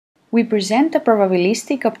we present a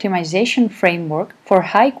probabilistic optimization framework for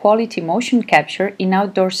high-quality motion capture in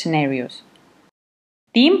outdoor scenarios.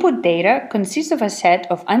 The input data consists of a set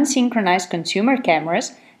of unsynchronized consumer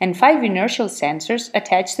cameras and 5 inertial sensors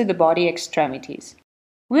attached to the body extremities.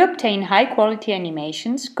 We obtain high-quality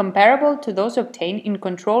animations comparable to those obtained in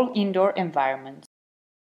controlled indoor environments.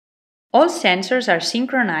 All sensors are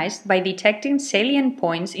synchronized by detecting salient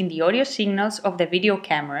points in the audio signals of the video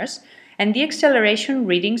cameras and the acceleration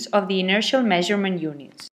readings of the inertial measurement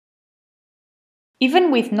units.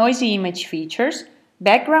 Even with noisy image features,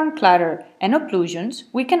 background clutter, and occlusions,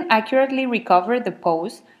 we can accurately recover the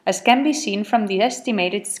pose, as can be seen from the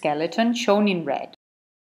estimated skeleton shown in red.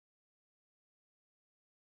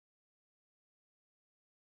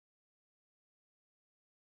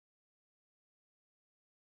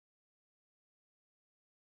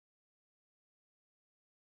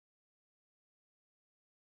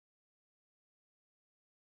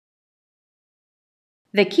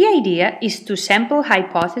 The key idea is to sample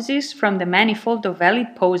hypotheses from the manifold of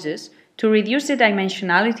valid poses to reduce the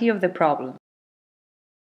dimensionality of the problem.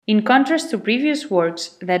 In contrast to previous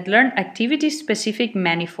works that learn activity-specific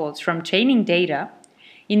manifolds from training data,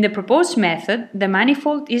 in the proposed method, the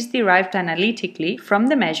manifold is derived analytically from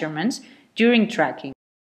the measurements during tracking.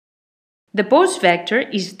 The pose vector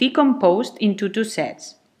is decomposed into two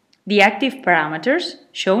sets: the active parameters,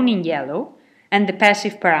 shown in yellow, and the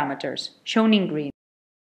passive parameters, shown in green.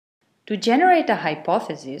 To generate a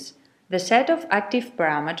hypothesis, the set of active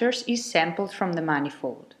parameters is sampled from the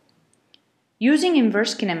manifold. Using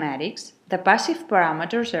inverse kinematics, the passive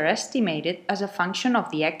parameters are estimated as a function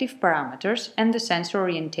of the active parameters and the sensor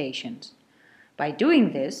orientations. By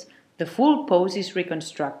doing this, the full pose is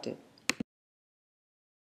reconstructed.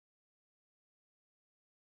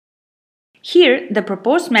 Here, the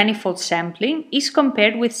proposed manifold sampling is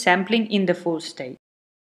compared with sampling in the full state.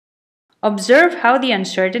 Observe how the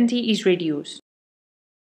uncertainty is reduced.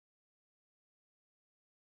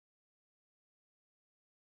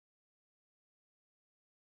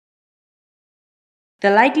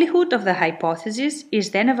 The likelihood of the hypothesis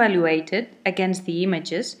is then evaluated against the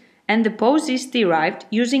images, and the pose is derived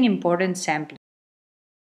using important sampling.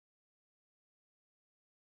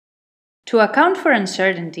 To account for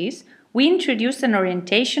uncertainties, we introduced an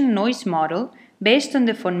orientation noise model based on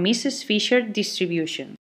the von Mises-Fischer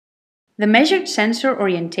distribution. The measured sensor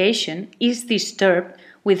orientation is disturbed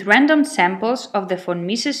with random samples of the von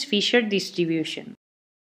Mises-Fischer distribution.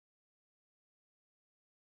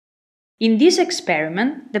 In this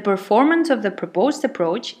experiment, the performance of the proposed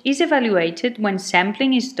approach is evaluated when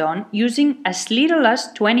sampling is done using as little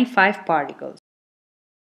as 25 particles.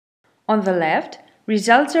 On the left,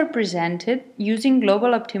 results are presented using global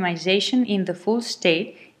optimization in the full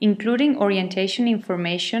state, including orientation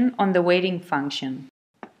information on the weighting function.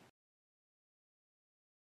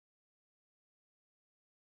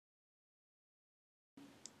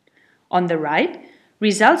 On the right,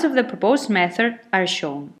 results of the proposed method are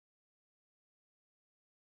shown.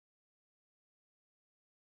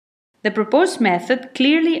 The proposed method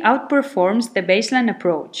clearly outperforms the baseline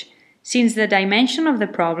approach, since the dimension of the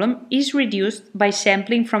problem is reduced by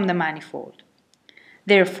sampling from the manifold.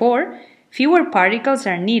 Therefore, fewer particles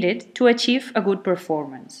are needed to achieve a good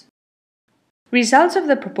performance. Results of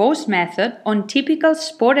the proposed method on typical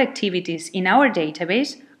sport activities in our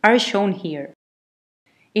database are shown here.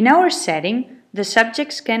 In our setting, the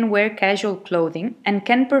subjects can wear casual clothing and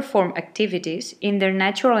can perform activities in their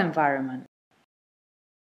natural environment.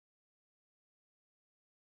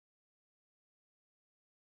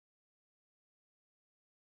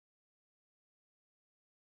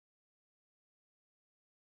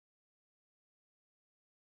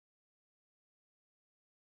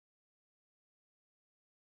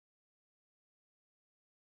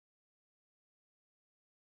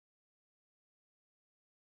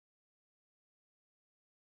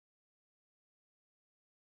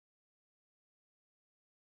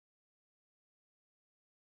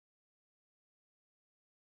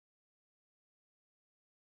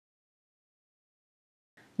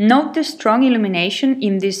 Note the strong illumination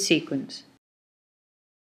in this sequence.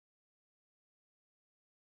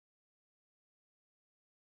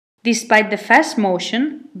 Despite the fast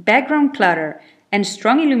motion, background clutter, and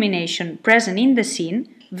strong illumination present in the scene,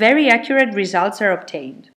 very accurate results are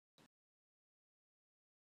obtained.